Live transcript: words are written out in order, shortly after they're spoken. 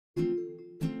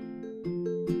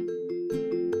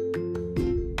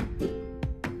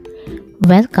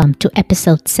Welcome to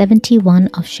episode 71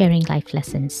 of Sharing Life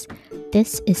Lessons.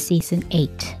 This is season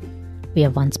 8. We are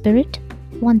one spirit,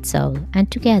 one soul, and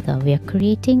together we are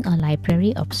creating a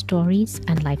library of stories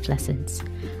and life lessons.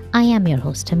 I am your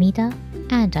host Hamidah,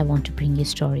 and I want to bring you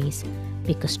stories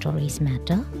because stories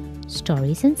matter,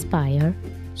 stories inspire,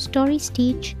 stories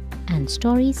teach, and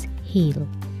stories heal.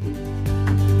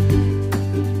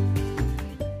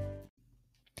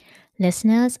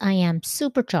 Listeners, I am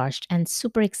supercharged and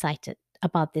super excited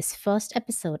about this first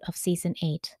episode of season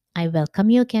 8. I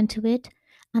welcome you again to it,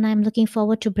 and I'm looking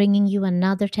forward to bringing you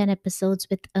another 10 episodes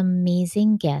with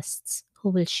amazing guests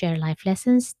who will share life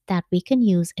lessons that we can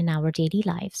use in our daily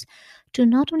lives to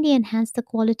not only enhance the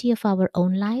quality of our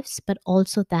own lives, but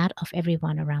also that of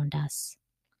everyone around us.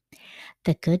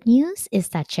 The good news is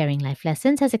that Sharing Life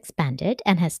Lessons has expanded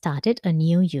and has started a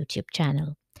new YouTube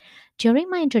channel.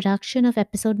 During my introduction of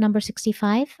episode number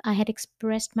 65, I had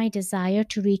expressed my desire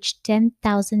to reach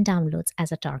 10,000 downloads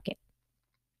as a target.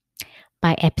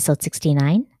 By episode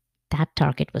 69, that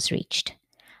target was reached.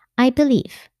 I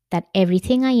believe that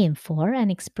everything I aim for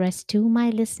and express to my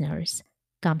listeners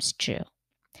comes true.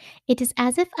 It is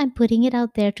as if I'm putting it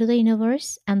out there to the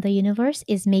universe, and the universe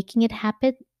is making it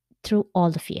happen through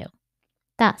all of you.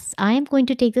 Thus, I am going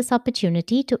to take this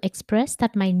opportunity to express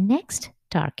that my next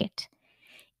target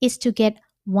is to get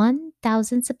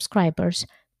 1,000 subscribers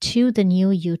to the new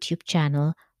YouTube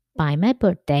channel by my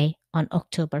birthday on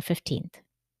October 15th.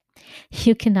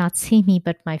 You cannot see me,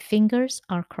 but my fingers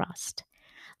are crossed.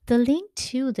 The link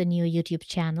to the new YouTube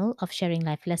channel of Sharing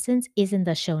Life Lessons is in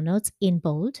the show notes in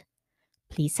bold.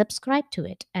 Please subscribe to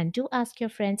it and do ask your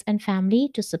friends and family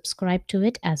to subscribe to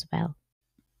it as well.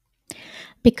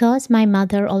 Because my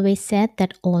mother always said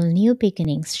that all new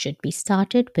beginnings should be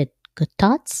started with good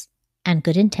thoughts and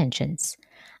good intentions.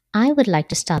 I would like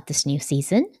to start this new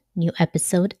season, new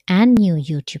episode, and new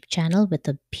YouTube channel with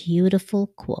a beautiful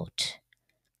quote.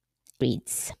 It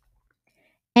reads,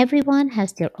 "Everyone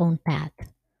has their own path.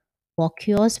 Walk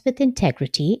yours with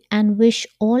integrity and wish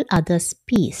all others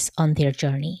peace on their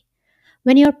journey.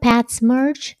 When your paths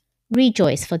merge,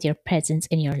 rejoice for their presence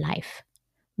in your life.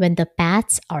 When the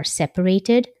paths are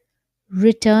separated,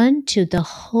 return to the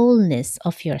wholeness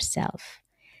of yourself.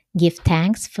 Give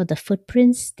thanks for the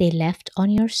footprints they left on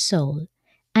your soul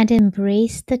and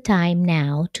embrace the time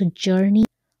now to journey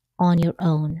on your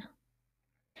own."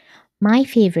 My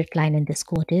favorite line in this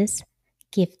quote is,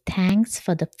 "Give thanks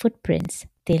for the footprints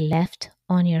they left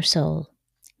on your soul."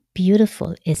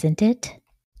 Beautiful, isn't it?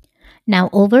 Now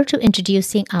over to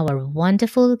introducing our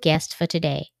wonderful guest for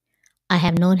today. I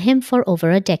have known him for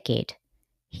over a decade.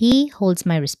 He holds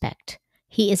my respect.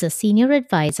 He is a senior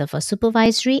advisor for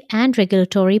Supervisory and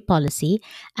Regulatory Policy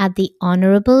at the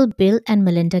Honorable Bill and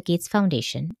Melinda Gates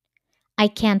Foundation. I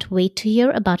can't wait to hear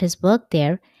about his work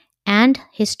there and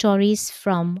his stories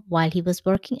from while he was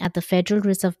working at the Federal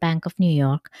Reserve Bank of New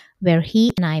York, where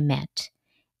he and I met.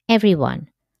 Everyone,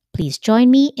 please join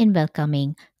me in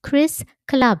welcoming Chris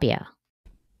Calabia.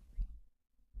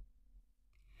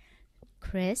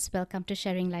 Chris, welcome to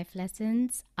Sharing Life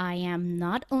Lessons. I am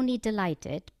not only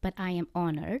delighted, but I am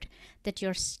honored that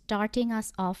you're starting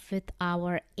us off with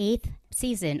our 8th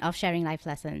season of Sharing Life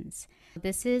Lessons.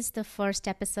 This is the first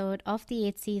episode of the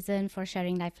 8th season for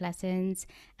Sharing Life Lessons.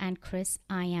 And Chris,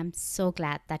 I am so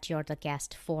glad that you're the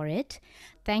guest for it.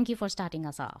 Thank you for starting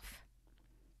us off.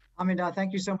 Hamidah,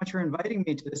 thank you so much for inviting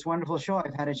me to this wonderful show.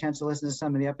 I've had a chance to listen to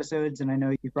some of the episodes, and I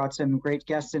know you brought some great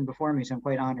guests in before me, so I'm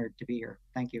quite honored to be here.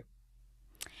 Thank you.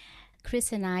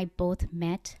 Chris and I both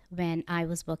met when I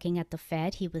was working at the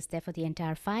Fed. He was there for the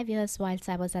entire 5 years whilst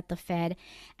I was at the Fed.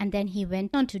 And then he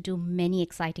went on to do many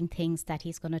exciting things that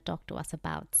he's going to talk to us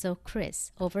about. So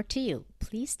Chris, over to you.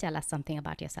 Please tell us something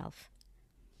about yourself.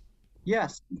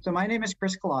 Yes, so my name is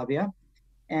Chris Calabia,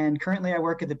 and currently I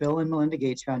work at the Bill and Melinda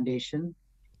Gates Foundation.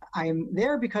 I'm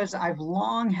there because I've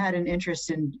long had an interest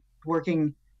in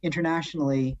working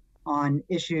internationally on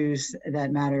issues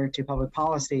that matter to public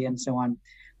policy and so on.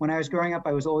 When I was growing up,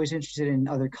 I was always interested in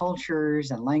other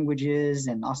cultures and languages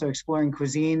and also exploring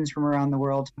cuisines from around the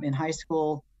world. In high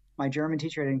school, my German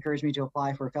teacher had encouraged me to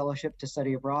apply for a fellowship to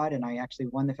study abroad, and I actually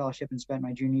won the fellowship and spent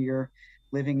my junior year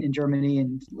living in Germany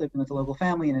and living with a local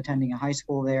family and attending a high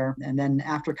school there. And then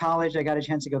after college, I got a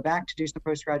chance to go back to do some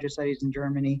postgraduate studies in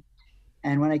Germany.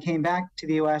 And when I came back to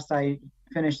the US, I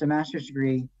finished a master's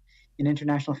degree in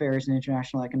international affairs and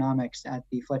international economics at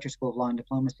the Fletcher School of Law and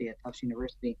Diplomacy at Tufts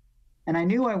University. And I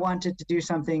knew I wanted to do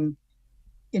something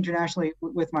internationally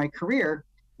with my career,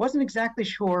 wasn't exactly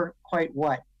sure quite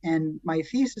what. And my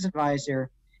thesis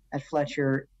advisor at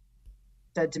Fletcher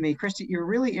said to me, Chris, you're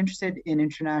really interested in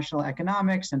international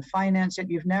economics and finance, yet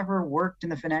you've never worked in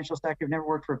the financial sector, you've never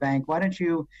worked for a bank. Why don't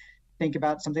you think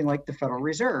about something like the Federal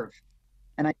Reserve?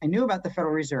 And I knew about the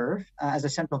Federal Reserve as a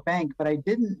central bank, but I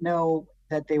didn't know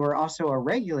that they were also a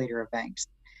regulator of banks.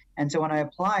 And so when I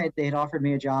applied, they had offered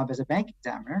me a job as a bank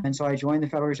examiner. And so I joined the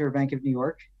Federal Reserve Bank of New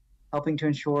York, helping to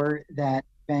ensure that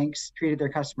banks treated their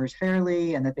customers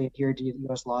fairly and that they adhered to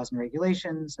U.S. laws and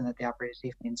regulations and that they operated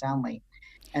safely and soundly.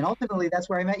 And ultimately, that's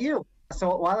where I met you.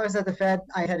 So while I was at the Fed,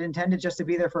 I had intended just to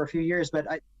be there for a few years, but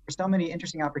there were so many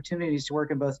interesting opportunities to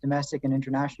work in both domestic and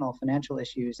international financial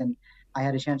issues. And I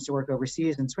had a chance to work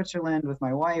overseas in Switzerland with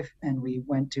my wife, and we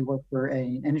went to work for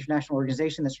an international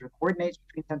organization that sort of coordinates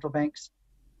between central banks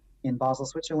in Basel,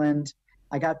 Switzerland.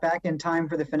 I got back in time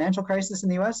for the financial crisis in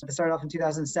the US. It started off in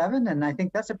 2007, and I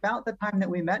think that's about the time that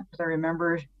we met, because I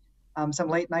remember some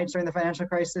late nights during the financial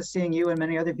crisis, seeing you and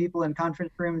many other people in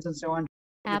conference rooms and so on.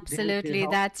 Absolutely,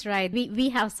 that's right. We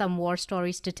have some war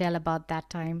stories to tell about that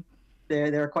time.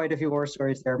 There are quite a few war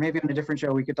stories there. Maybe on a different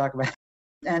show we could talk about.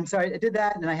 And so I did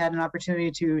that, and I had an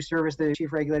opportunity to serve as the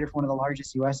chief regulator for one of the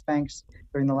largest US banks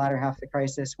during the latter half of the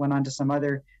crisis, went on to some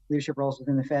other leadership roles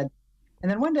within the Fed. And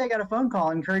then one day I got a phone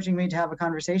call encouraging me to have a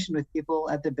conversation with people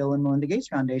at the Bill and Melinda Gates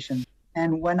Foundation.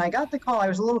 And when I got the call, I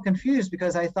was a little confused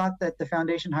because I thought that the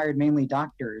foundation hired mainly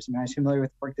doctors. I mean, I was familiar with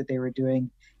the work that they were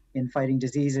doing in fighting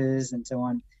diseases and so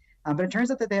on. But it turns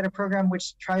out that they had a program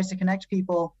which tries to connect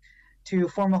people to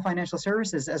formal financial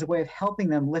services as a way of helping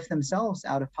them lift themselves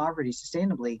out of poverty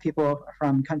sustainably. People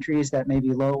from countries that may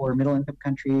be low or middle income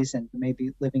countries and may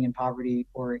be living in poverty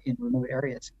or in remote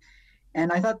areas. And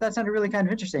I thought that sounded really kind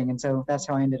of interesting. And so that's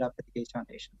how I ended up at the Gates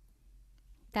Foundation.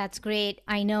 That's great.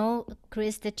 I know,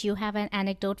 Chris, that you have an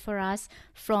anecdote for us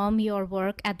from your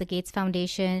work at the Gates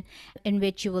Foundation in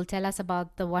which you will tell us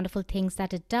about the wonderful things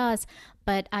that it does.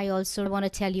 But I also want to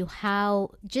tell you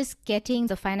how just getting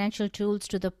the financial tools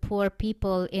to the poor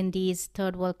people in these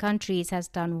third world countries has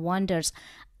done wonders.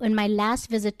 In my last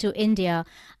visit to India,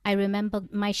 I remember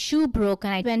my shoe broke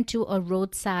and I went to a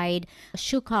roadside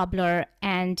shoe cobbler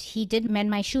and he did mend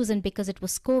my shoes, and because it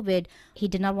was COVID, he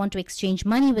did not want to exchange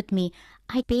money with me.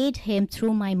 I paid him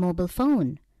through my mobile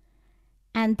phone.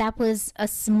 And that was a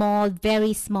small,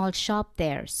 very small shop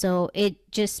there. So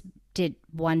it just did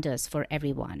wonders for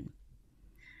everyone.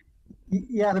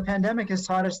 Yeah, the pandemic has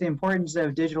taught us the importance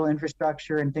of digital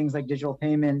infrastructure and things like digital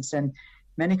payments. And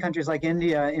many countries like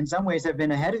India, in some ways, have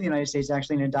been ahead of the United States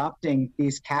actually in adopting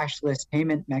these cashless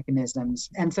payment mechanisms.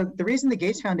 And so the reason the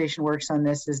Gates Foundation works on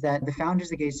this is that the founders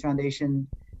of the Gates Foundation,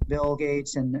 Bill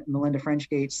Gates and Melinda French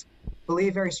Gates,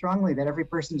 believe very strongly that every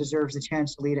person deserves a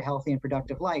chance to lead a healthy and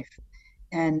productive life.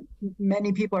 And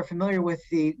many people are familiar with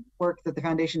the work that the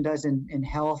foundation does in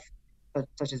health,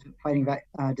 such as fighting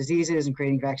diseases and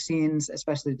creating vaccines,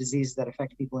 especially diseases that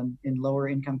affect people in lower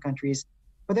income countries.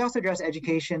 But they also address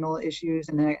educational issues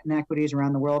and inequities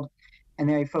around the world, and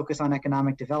they focus on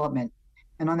economic development.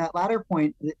 And on that latter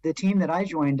point, the team that I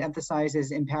joined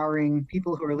emphasizes empowering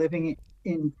people who are living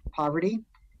in poverty,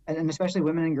 and especially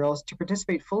women and girls, to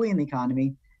participate fully in the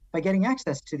economy by getting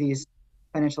access to these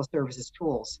financial services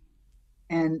tools.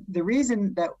 And the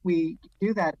reason that we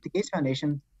do that at the Gates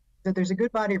Foundation is that there's a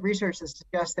good body of research that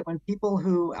suggests that when people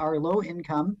who are low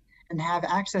income and have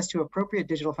access to appropriate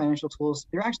digital financial tools,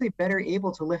 they're actually better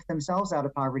able to lift themselves out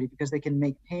of poverty because they can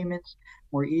make payments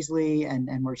more easily and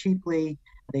more cheaply.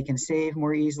 They can save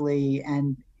more easily.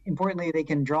 And importantly, they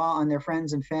can draw on their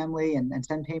friends and family and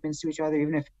send payments to each other,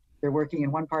 even if they're working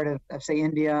in one part of, say,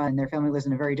 India and their family lives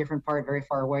in a very different part, very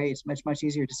far away. It's much, much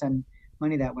easier to send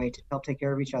money that way to help take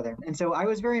care of each other. And so I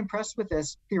was very impressed with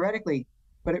this theoretically,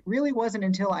 but it really wasn't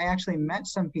until I actually met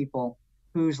some people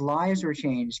whose lives were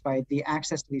changed by the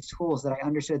access to these tools that I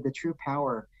understood the true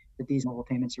power that these mobile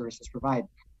payment services provide.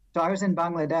 So I was in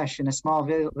Bangladesh in a small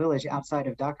village outside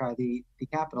of Dhaka, the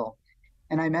capital,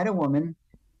 and I met a woman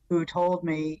who told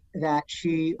me that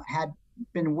she had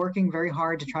been working very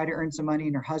hard to try to earn some money,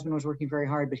 and her husband was working very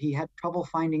hard, but he had trouble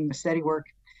finding steady work,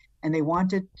 and they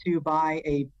wanted to buy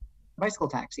a bicycle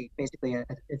taxi. Basically,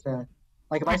 it's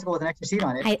like a bicycle with an extra seat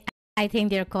on it. I think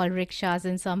they're called rickshaws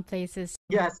in some places.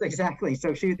 Yes, exactly.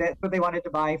 So that's what they wanted to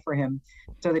buy for him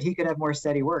so that he could have more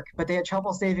steady work. But they had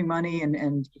trouble saving money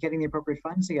and getting the appropriate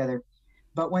funds together.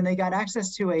 But when they got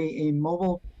access to a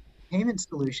mobile payment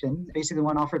solution, basically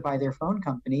one offered by their phone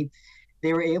company,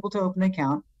 they were able to open an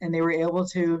account and they were able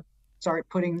to start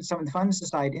putting some of the funds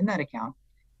aside in that account.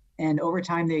 And over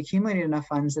time, they accumulated enough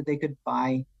funds that they could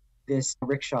buy this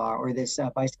rickshaw or this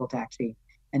bicycle taxi.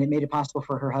 And it made it possible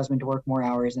for her husband to work more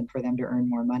hours and for them to earn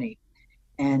more money.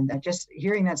 And just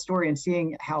hearing that story and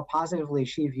seeing how positively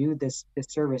she viewed this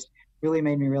service really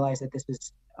made me realize that this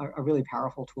is a really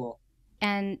powerful tool.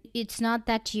 And it's not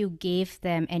that you gave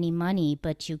them any money,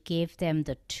 but you gave them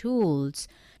the tools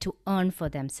to earn for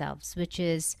themselves, which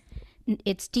is,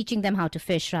 it's teaching them how to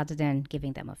fish rather than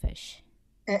giving them a fish.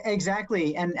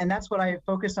 Exactly. And that's what I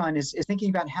focus on is thinking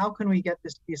about how can we get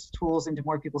these tools into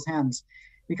more people's hands?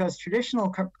 Because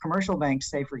traditional commercial banks,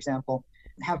 say, for example,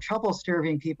 have trouble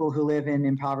serving people who live in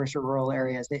impoverished or rural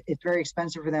areas. It's very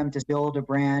expensive for them to build a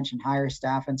branch and hire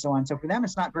staff and so on. So for them,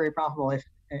 it's not very profitable,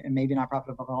 and maybe not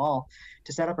profitable at all,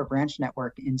 to set up a branch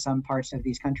network in some parts of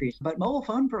these countries. But mobile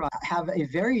phone providers have a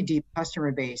very deep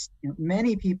customer base.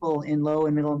 Many people in low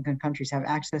and middle income countries have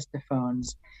access to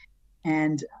phones.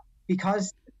 And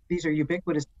because these are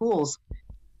ubiquitous tools,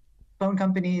 phone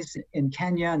companies in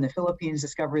Kenya and the Philippines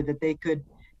discovered that they could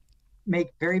make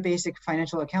very basic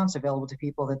financial accounts available to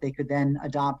people that they could then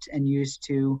adopt and use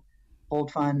to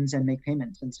hold funds and make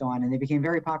payments and so on. And they became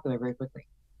very popular very quickly.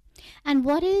 And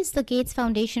what is the Gates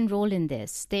Foundation role in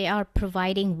this? They are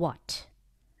providing what?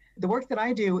 The work that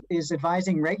I do is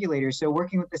advising regulators, so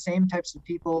working with the same types of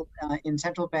people in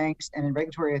central banks and in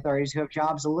regulatory authorities who have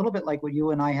jobs a little bit like what you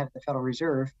and I have at the Federal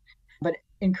Reserve, but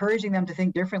encouraging them to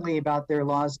think differently about their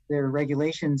laws, their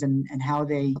regulations, and how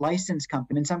they license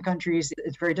companies. In some countries,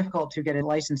 it's very difficult to get a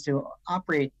license to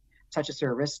operate such a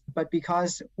service. But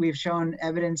because we've shown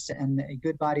evidence and a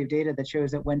good body of data that shows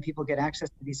that when people get access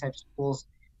to these types of tools,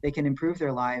 they can improve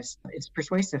their lives, it's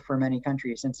persuasive for many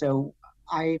countries. And so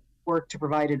I work to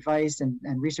provide advice and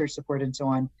research support and so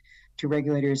on to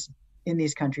regulators in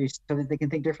these countries so that they can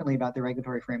think differently about their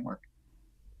regulatory framework.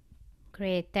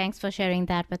 Great. Thanks for sharing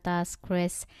that with us,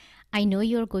 Chris. I know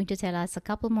you're going to tell us a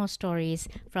couple more stories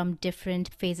from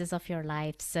different phases of your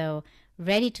life. So,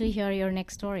 ready to hear your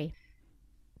next story.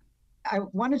 I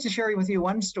wanted to share with you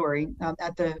one story.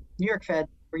 At the New York Fed,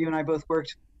 where you and I both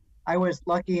worked, I was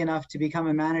lucky enough to become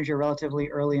a manager relatively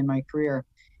early in my career.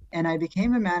 And I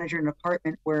became a manager in a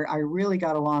department where I really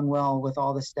got along well with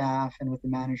all the staff and with the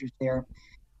managers there.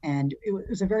 And it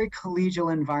was a very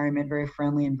collegial environment, very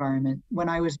friendly environment. When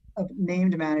I was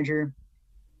named manager,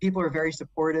 people were very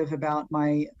supportive about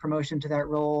my promotion to that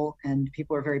role, and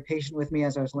people were very patient with me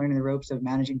as I was learning the ropes of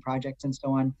managing projects and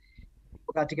so on.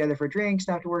 People got together for drinks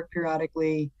after work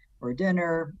periodically, or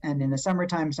dinner, and in the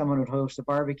summertime, someone would host a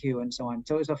barbecue and so on.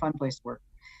 So it was a fun place to work.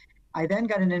 I then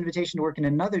got an invitation to work in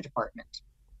another department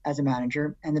as a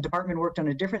manager, and the department worked on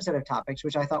a different set of topics,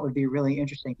 which I thought would be really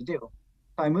interesting to do.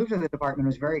 So I moved to the department,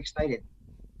 was very excited.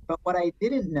 But what I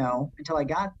didn't know until I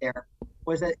got there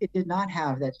was that it did not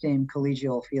have that same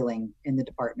collegial feeling in the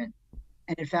department.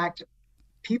 And in fact,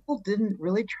 people didn't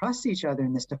really trust each other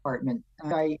in this department.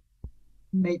 I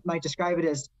might describe it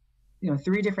as,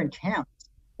 three different camps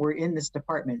were in this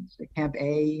department, so Camp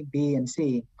A, B, and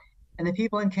C. And the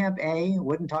people in Camp A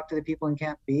wouldn't talk to the people in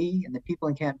Camp B, and the people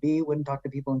in Camp B wouldn't talk to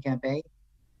people in Camp A.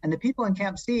 And the people in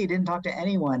Camp C didn't talk to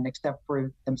anyone except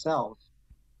for themselves.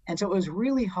 And so it was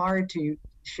really hard to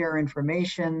share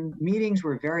information. Meetings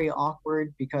were very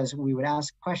awkward because we would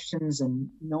ask questions and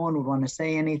no one would want to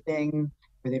say anything,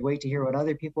 or they'd wait to hear what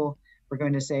other people were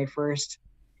going to say first.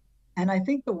 And I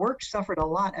think the work suffered a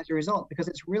lot as a result because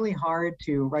it's really hard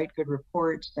to write good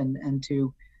reports and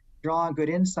to draw good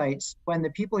insights when the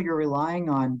people you're relying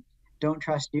on don't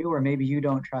trust you, or maybe you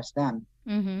don't trust them.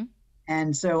 Mm-hmm.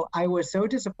 And so I was so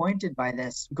disappointed by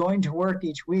this. Going to work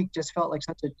each week just felt like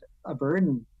such a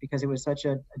burden because it was such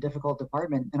a difficult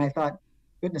department. And I thought,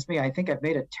 goodness me, I think I've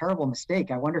made a terrible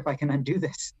mistake. I wonder if I can undo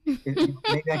this.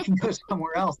 Maybe I can go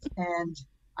somewhere else. And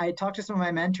I talked to some of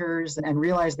my mentors and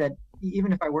realized that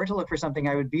even if I were to look for something,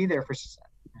 I would be there for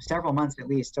several months at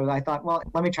least. So I thought, well,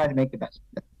 let me try to make the best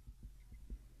of it.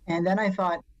 And then I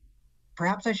thought,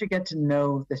 perhaps I should get to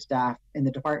know the staff in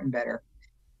the department better.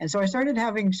 And so I started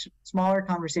having smaller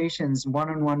conversations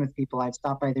one-on-one with people. I'd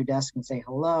stop by their desk and say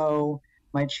hello,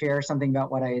 might share something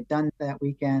about what I had done that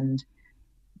weekend.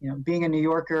 Being a New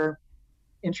Yorker,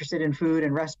 interested in food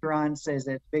and restaurants is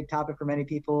a big topic for many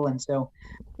people. And so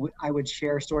I would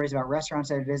share stories about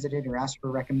restaurants I visited or ask for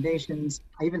recommendations.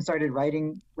 I even started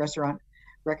writing restaurant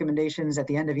recommendations at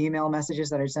the end of email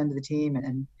messages that I'd send to the team.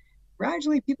 And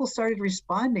gradually people started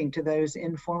responding to those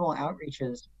informal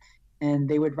outreaches. And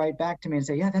they would write back to me and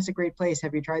say, yeah, that's a great place.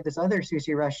 Have you tried this other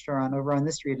sushi restaurant over on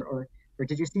this street? Or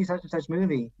did you see such and such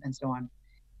movie? And so on.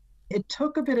 It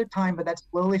took a bit of time, but that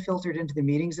slowly filtered into the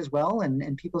meetings as well.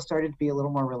 And people started to be a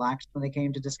little more relaxed when they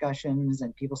came to discussions,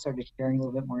 and people started sharing a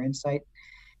little bit more insight.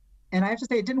 And I have to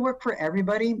say, it didn't work for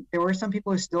everybody. There were some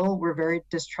people who still were very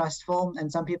distrustful,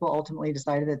 and some people ultimately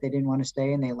decided that they didn't want to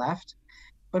stay and they left.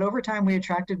 But over time, we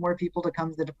attracted more people to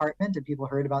come to the department, and people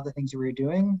heard about the things we were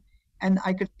doing. And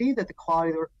I could see that the quality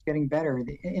of the work was getting better.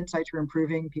 The insights were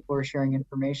improving. People were sharing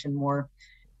information more.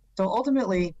 So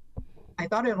ultimately, I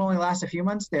thought it would only last a few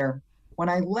months there. When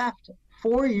I left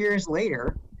 4 years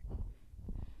later,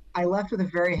 I left with a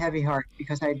very heavy heart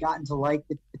because I had gotten to like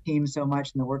the team so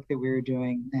much and the work that we were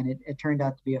doing. And it turned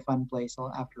out to be a fun place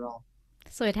after all.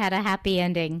 So it had a happy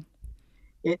ending.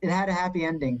 It had a happy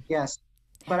ending, yes.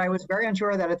 But I was very unsure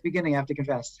of that at the beginning, I have to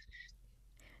confess.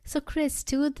 So, Chris,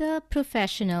 to the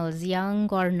professionals, young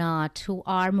or not, who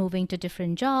are moving to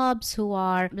different jobs, who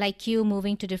are like you,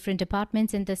 moving to different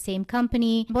departments in the same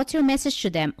company, what's your message to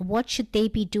them? What should they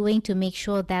be doing to make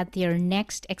sure that their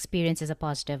next experience is a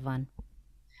positive one?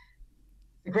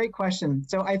 A great question.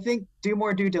 So I think do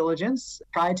more due diligence.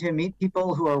 Try to meet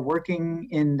people who are working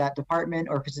in that department,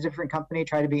 or if it's a different company,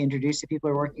 try to be introduced to people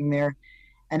who are working there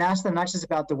and ask them not just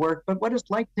about the work, but what it's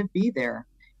like to be there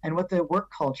and what the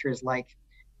work culture is like.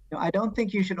 I don't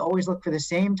think you should always look for the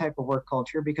same type of work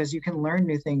culture, because you can learn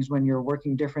new things when you're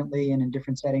working differently and in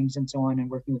different settings and so on, and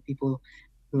working with people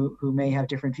who may have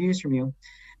different views from you.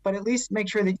 But at least make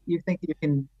sure that you think you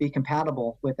can be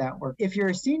compatible with that work. If you're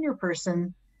a senior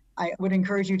person, I would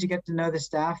encourage you to get to know the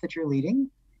staff that you're leading,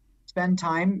 spend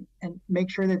time and make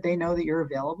sure that they know that you're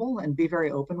available, and be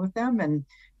very open with them. And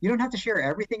you don't have to share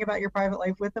everything about your private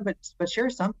life with them, but share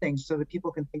some things so that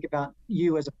people can think about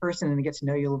you as a person and get to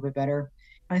know you a little bit better.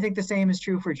 And I think the same is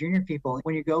true for junior people.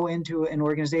 When you go into an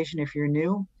organization, if you're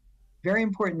new, very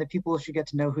important that people should get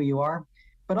to know who you are,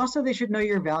 but also they should know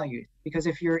your values. Because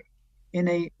if you're in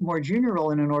a more junior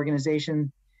role in an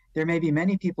organization, there may be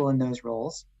many people in those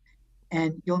roles,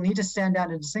 and you'll need to stand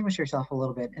out and distinguish yourself a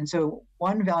little bit. And so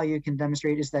one value you can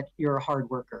demonstrate is that you're a hard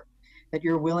worker, that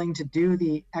you're willing to do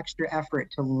the extra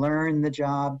effort to learn the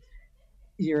job.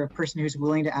 You're a person who's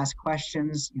willing to ask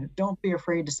questions. Don't be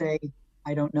afraid to say,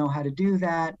 I don't know how to do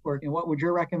that, or what would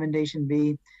your recommendation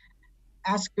be?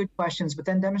 Ask good questions, but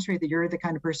then demonstrate that you're the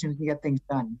kind of person who can get things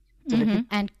done.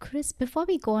 And Chris, before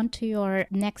we go on to your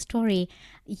next story,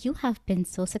 you have been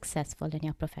so successful in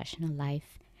your professional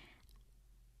life.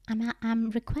 I'm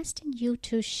requesting you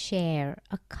to share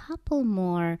a couple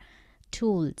more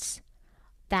tools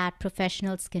that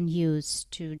professionals can use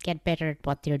to get better at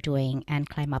what they're doing and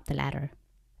climb up the ladder.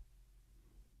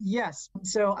 Yes.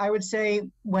 So I would say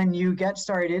when you get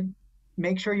started,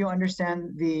 make sure you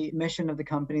understand the mission of the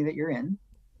company that you're in,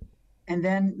 and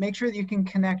then make sure that you can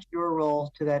connect your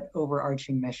role to that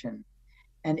overarching mission.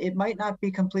 And it might not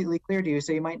be completely clear to you,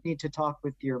 so you might need to talk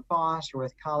with your boss or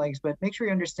with colleagues, but make sure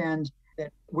you understand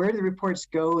that where the reports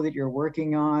go that you're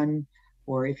working on,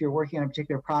 or if you're working on a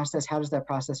particular process, how does that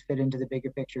process fit into the bigger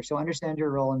picture? So understand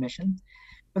your role and mission,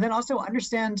 but then also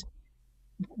understand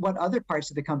what other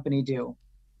parts of the company do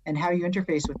and how you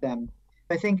interface with them.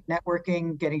 I think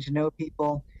networking, getting to know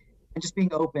people, and just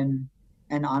being open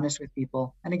and honest with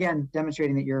people. And again,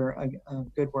 demonstrating that you're a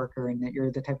good worker and that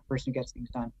you're the type of person who gets things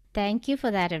done. Thank you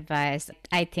for that advice.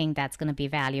 I think that's going to be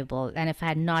valuable. And if I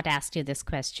had not asked you this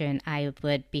question, I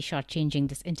would be shortchanging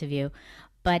this interview.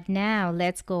 But now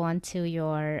let's go on to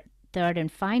your third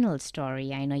and final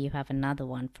story. I know you have another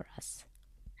one for us.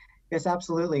 Yes,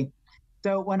 absolutely.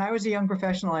 So when I was a young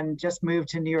professional and just moved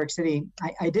to New York City,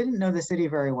 I didn't know the city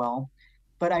very well,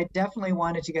 but I definitely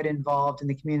wanted to get involved in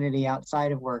the community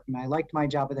outside of work. And I liked my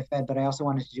job at the Fed, but I also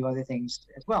wanted to do other things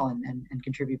as well and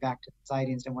contribute back to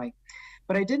society in some way.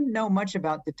 But I didn't know much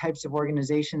about the types of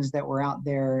organizations that were out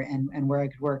there and where I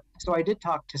could work. So I did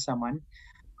talk to someone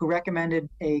who recommended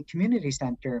a community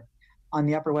center on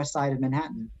the Upper West Side of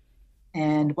Manhattan.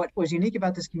 And what was unique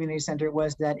about this community center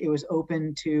was that it was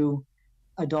open to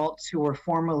adults who were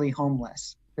formerly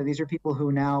homeless. So these are people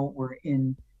who now were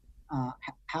in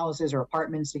houses or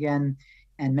apartments again,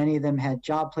 and many of them had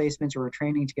job placements or were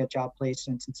training to get job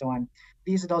placements and so on.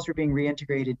 These adults were being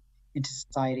reintegrated into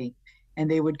society, and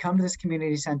they would come to this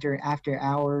community center after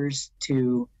hours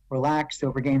to relax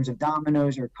over games of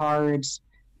dominoes or cards.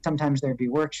 Sometimes there'd be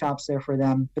workshops there for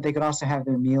them, but they could also have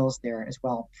their meals there as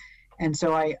well. And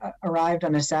so I arrived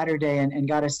on a Saturday and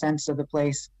got a sense of the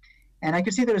place. And I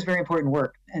could see that it was very important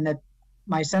work, and that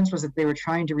my sense was that they were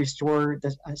trying to restore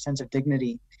a sense of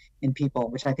dignity in people,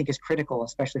 which I think is critical,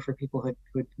 especially for people who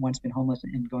had once been homeless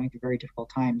and going through very difficult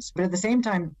times. But at the same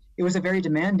time, it was a very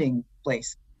demanding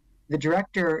place. The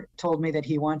director told me that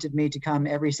he wanted me to come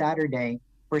every Saturday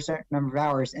for a certain number of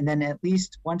hours, and then at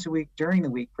least once a week during the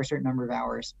week for a certain number of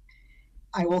hours.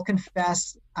 I will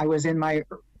confess, I was in my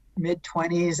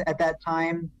mid-20s at that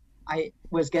time. I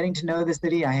was getting to know the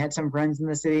city. I had some friends in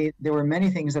the city. There were many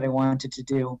things that I wanted to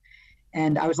do.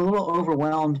 And I was a little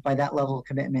overwhelmed by that level of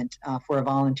commitment for a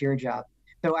volunteer job.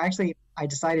 So actually, I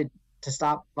decided to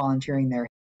stop volunteering there.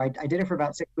 I did it for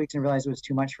about 6 weeks and realized it was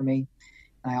too much for me.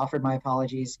 And I offered my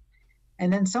apologies.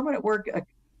 And then someone at work a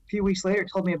few weeks later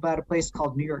told me about a place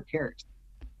called New York Cares.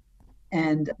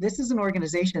 And this is an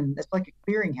organization that's like a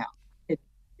clearinghouse. It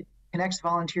connects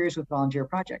volunteers with volunteer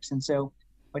projects. And so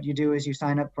what you do is you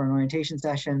sign up for an orientation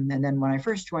session. And then when I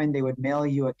first joined, they would mail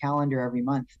you a calendar every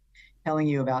month telling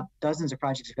you about dozens of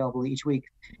projects available each week.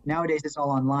 Nowadays, it's all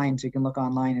online, so you can look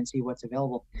online and see what's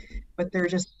available. But there are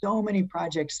just so many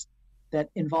projects that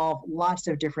involve lots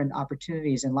of different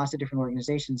opportunities and lots of different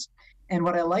organizations. And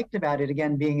what I liked about it,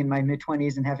 again, being in my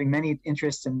mid-20s and having many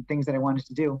interests and things that I wanted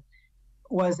to do,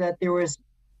 was that there was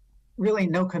really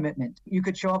no commitment. You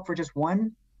could show up for just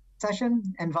one session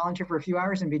and volunteer for a few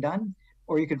hours and be done,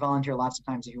 or you could volunteer lots of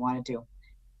times if you wanted to.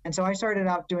 And so I started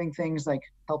out doing things like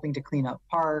helping to clean up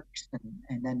parks,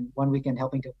 and then one weekend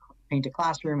helping to paint a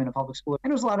classroom in a public school.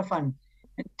 And it was a lot of fun.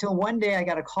 Until one day I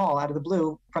got a call out of the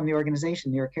blue from the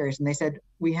organization, New York Cares, and they said,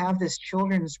 we have this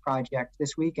children's project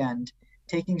this weekend,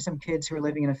 taking some kids who are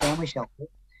living in a family shelter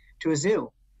to a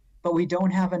zoo, but we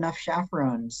don't have enough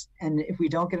chaperones. And if we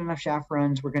don't get enough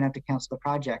chaperones, we're going to have to cancel the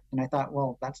project. And I thought,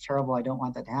 well, that's terrible. I don't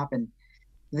want that to happen.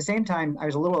 At the same time, I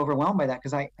was a little overwhelmed by that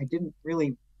because I didn't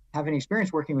really have any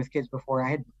experience working with kids before. I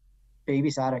had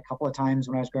babysat a couple of times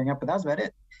when I was growing up, but that was about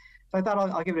it. So I thought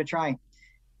I'll give it a try.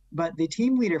 But the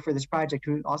team leader for this project,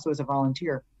 who also is a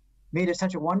volunteer, made it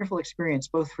such a wonderful experience,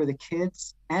 both for the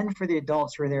kids and for the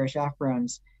adults who are there as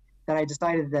chaperones, that I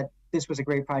decided that this was a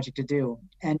great project to do.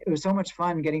 And it was so much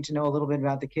fun getting to know a little bit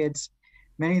about the kids.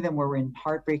 Many of them were in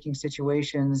heartbreaking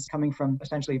situations, coming from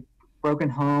essentially broken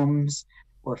homes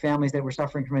or families that were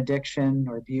suffering from addiction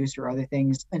or abuse or other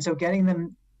things. And so getting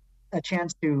them a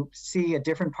chance to see a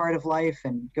different part of life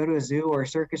and go to a zoo or a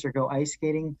circus or go ice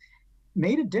skating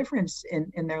made a difference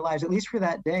in their lives, at least for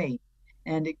that day.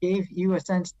 And it gave you a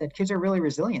sense that kids are really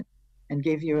resilient and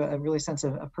gave you a really sense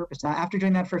of purpose. Now, after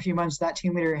doing that for a few months, that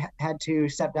team leader had to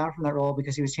step down from that role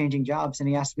because he was changing jobs, and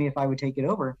he asked me if I would take it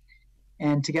over.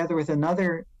 And together with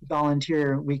another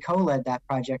volunteer, we co-led that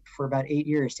project for about 8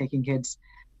 years, taking kids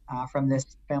from this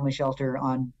family shelter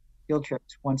on field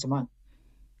trips once a month.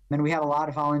 And we had a lot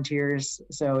of volunteers,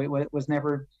 so it was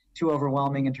never too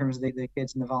overwhelming in terms of the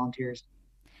kids and the volunteers.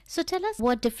 So tell us,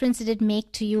 what difference did it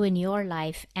make to you in your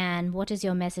life, and what is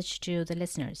your message to the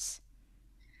listeners?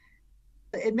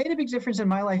 It made a big difference in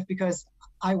my life because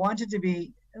I wanted to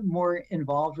be more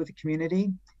involved with the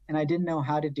community, and I didn't know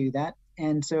how to do that.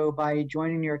 And so by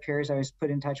joining New York Cares, I was put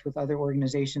in touch with other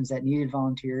organizations that needed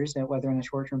volunteers, whether on a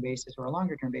short-term basis or a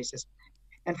longer-term basis.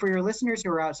 And for your listeners who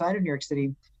are outside of New York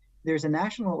City, there's a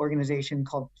national organization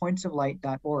called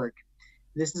pointsoflight.org.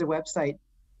 This is a website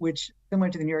which, similar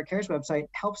to the New York Cares website,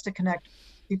 helps to connect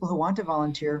people who want to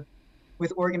volunteer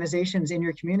with organizations in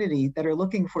your community that are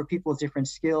looking for people with different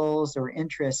skills or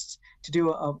interests to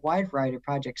do a wide variety of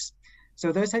projects.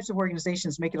 So those types of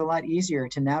organizations make it a lot easier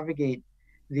to navigate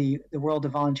the world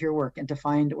of volunteer work and to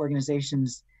find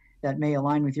organizations that may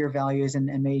align with your values and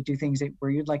may do things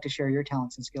where you'd like to share your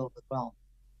talents and skills as well.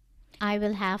 I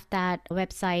will have that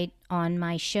website on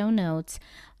my show notes.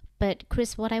 But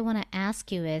Chris, what I want to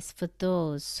ask you is, for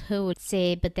those who would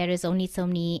say, but there is only so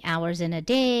many hours in a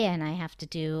day and I have to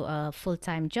do a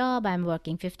full-time job, I'm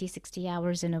working 50, 60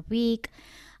 hours in a week.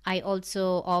 I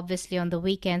also obviously on the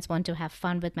weekends want to have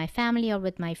fun with my family or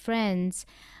with my friends.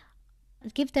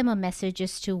 Give them a message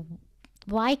as to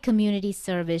why community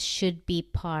service should be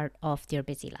part of their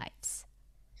busy lives.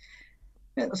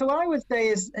 So what I would say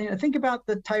is, think about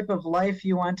the type of life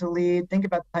you want to lead. Think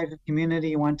about the type of community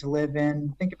you want to live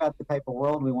in. Think about the type of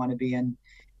world we want to be in.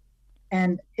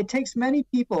 And it takes many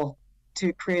people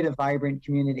to create a vibrant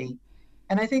community.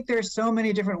 And I think there's so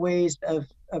many different ways of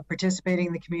participating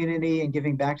in the community and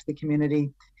giving back to the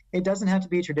community. It doesn't have to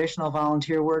be traditional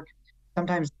volunteer work.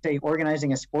 Sometimes, say,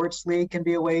 organizing a sports league can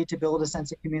be a way to build a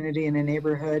sense of community in a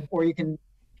neighborhood, or you can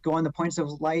go on the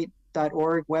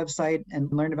pointsoflight.org website and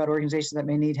learn about organizations that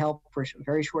may need help for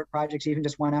very short projects, even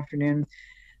just one afternoon.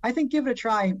 I think give it a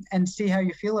try and see how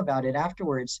you feel about it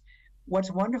afterwards.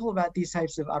 What's wonderful about these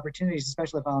types of opportunities,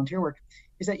 especially volunteer work,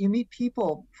 is that you meet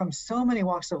people from so many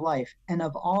walks of life and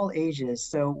of all ages.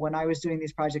 So when I was doing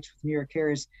these projects with New York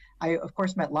Cares, I, of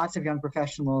course, met lots of young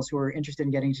professionals who were interested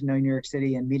in getting to know New York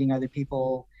City and meeting other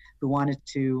people who wanted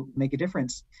to make a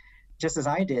difference, just as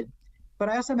I did. But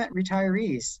I also met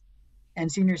retirees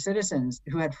and senior citizens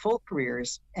who had full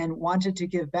careers and wanted to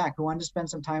give back, who wanted to spend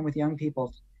some time with young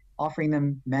people, offering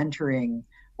them mentoring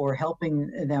or helping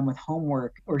them with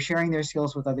homework or sharing their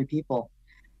skills with other people.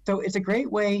 So it's a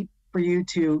great way for you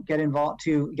to get involved,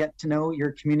 to get to know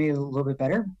your community a little bit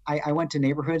better. I went to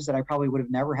neighborhoods that I probably would have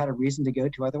never had a reason to go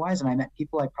to otherwise, and I met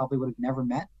people I probably would have never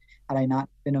met had I not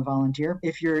been a volunteer.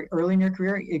 If you're early in your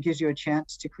career, it gives you a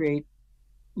chance to create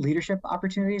leadership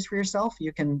opportunities for yourself.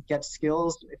 You can get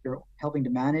skills if you're helping to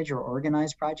manage or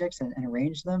organize projects and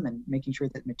arrange them and making sure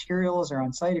that materials are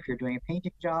on site if you're doing a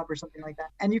painting job or something like that.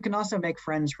 And you can also make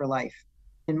friends for life.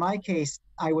 In my case,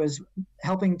 I was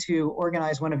helping to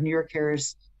organize one of New York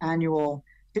Care's annual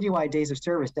citywide days of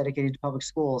service dedicated to public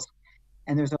schools.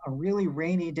 And there was a really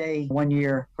rainy day one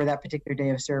year for that particular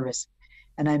day of service.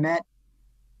 And I met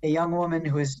a young woman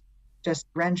who was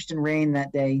just drenched in rain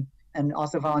that day and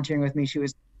also volunteering with me. She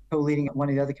was co-leading one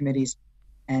of the other committees,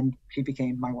 and she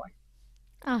became my wife.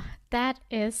 Oh, that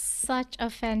is such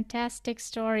a fantastic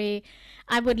story.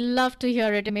 I would love to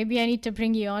hear it. Maybe I need to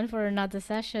bring you on for another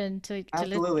session to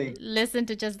Absolutely. listen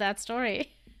to just that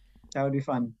story. That would be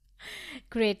fun.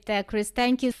 Great, Chris.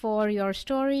 Thank you for your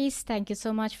stories. Thank you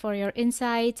so much for your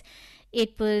insights.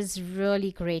 It was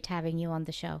really great having you on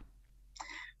the show.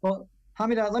 Well,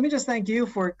 Hamidah, let me just thank you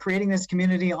for creating this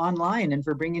community online and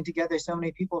for bringing together so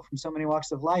many people from so many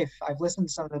walks of life. I've listened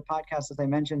to some of the podcasts, as I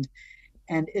mentioned,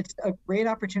 and it's a great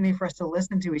opportunity for us to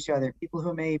listen to each other, people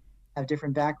who may have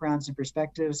different backgrounds and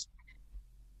perspectives.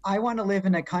 I want to live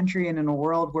in a country and in a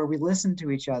world where we listen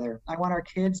to each other. I want our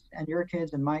kids and your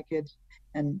kids and my kids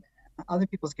and other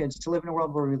people's kids to live in a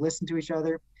world where we listen to each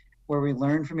other, where we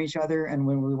learn from each other, and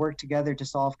when we work together to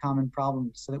solve common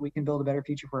problems so that we can build a better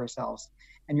future for ourselves.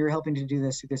 And you're helping to do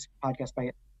this through this podcast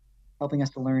by helping us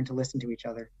to learn to listen to each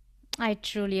other. I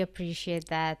truly appreciate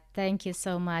that. Thank you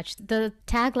so much. The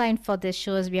tagline for this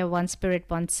show is "We are one spirit,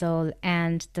 one soul,"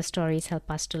 and the stories help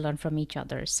us to learn from each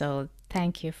other. So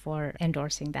thank you for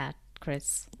endorsing that,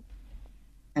 Chris.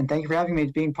 And thank you for having me,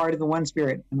 being part of the one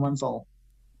spirit and one soul.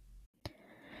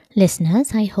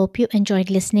 Listeners, I hope you enjoyed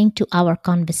listening to our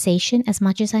conversation as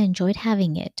much as I enjoyed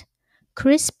having it.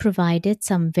 Chris provided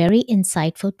some very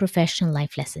insightful professional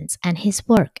life lessons, and his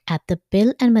work at the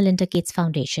Bill and Melinda Gates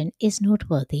Foundation is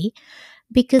noteworthy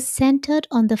because, centered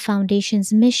on the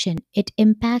foundation's mission, it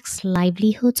impacts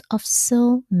livelihoods of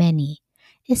so many,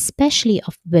 especially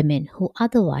of women who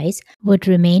otherwise would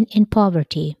remain in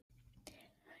poverty.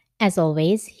 As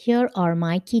always, here are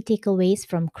my key takeaways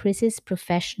from Chris's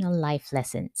professional life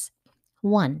lessons.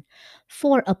 1.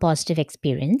 For a positive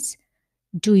experience,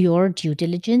 do your due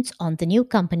diligence on the new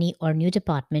company or new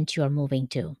department you are moving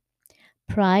to.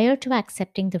 Prior to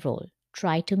accepting the role,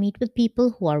 try to meet with people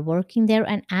who are working there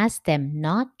and ask them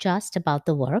not just about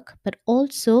the work, but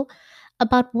also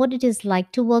about what it is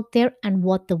like to work there and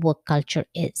what the work culture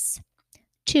is.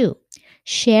 2.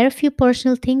 Share a few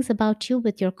personal things about you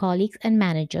with your colleagues and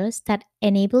managers that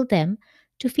enable them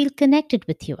to feel connected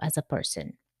with you as a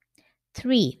person.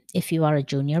 3. If you are a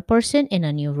junior person in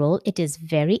a new role, it is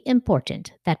very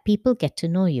important that people get to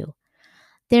know you.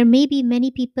 There may be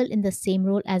many people in the same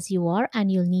role as you are,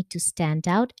 and you'll need to stand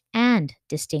out and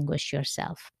distinguish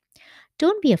yourself.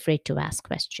 Don't be afraid to ask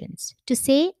questions, to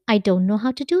say, "I don't know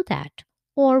how to do that,"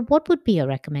 or "What would be your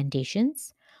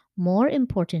recommendations?" More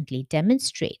importantly,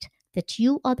 demonstrate that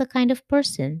you are the kind of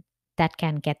person that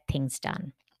can get things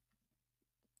done.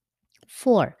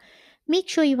 4. Make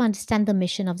sure you understand the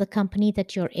mission of the company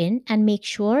that you're in and make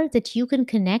sure that you can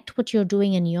connect what you're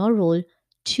doing in your role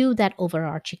to that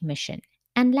overarching mission.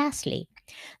 And lastly,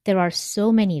 there are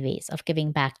so many ways of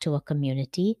giving back to a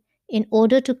community in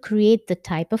order to create the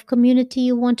type of community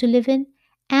you want to live in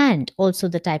and also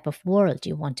the type of world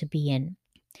you want to be in.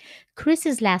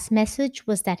 Chris's last message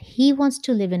was that he wants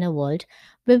to live in a world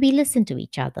where we listen to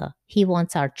each other. He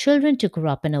wants our children to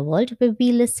grow up in a world where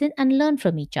we listen and learn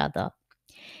from each other.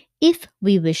 If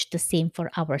we wish the same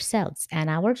for ourselves and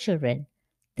our children,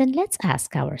 then let's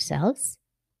ask ourselves,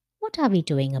 what are we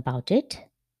doing about it?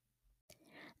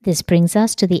 This brings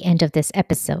us to the end of this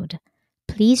episode.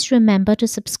 Please remember to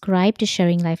subscribe to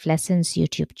Sharing Life Lessons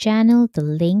YouTube channel, the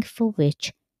link for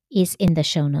which is in the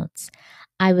show notes.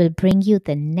 I will bring you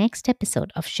the next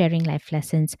episode of Sharing Life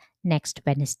Lessons next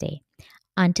Wednesday.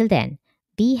 Until then,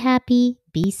 be happy,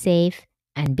 be safe,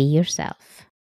 and be yourself.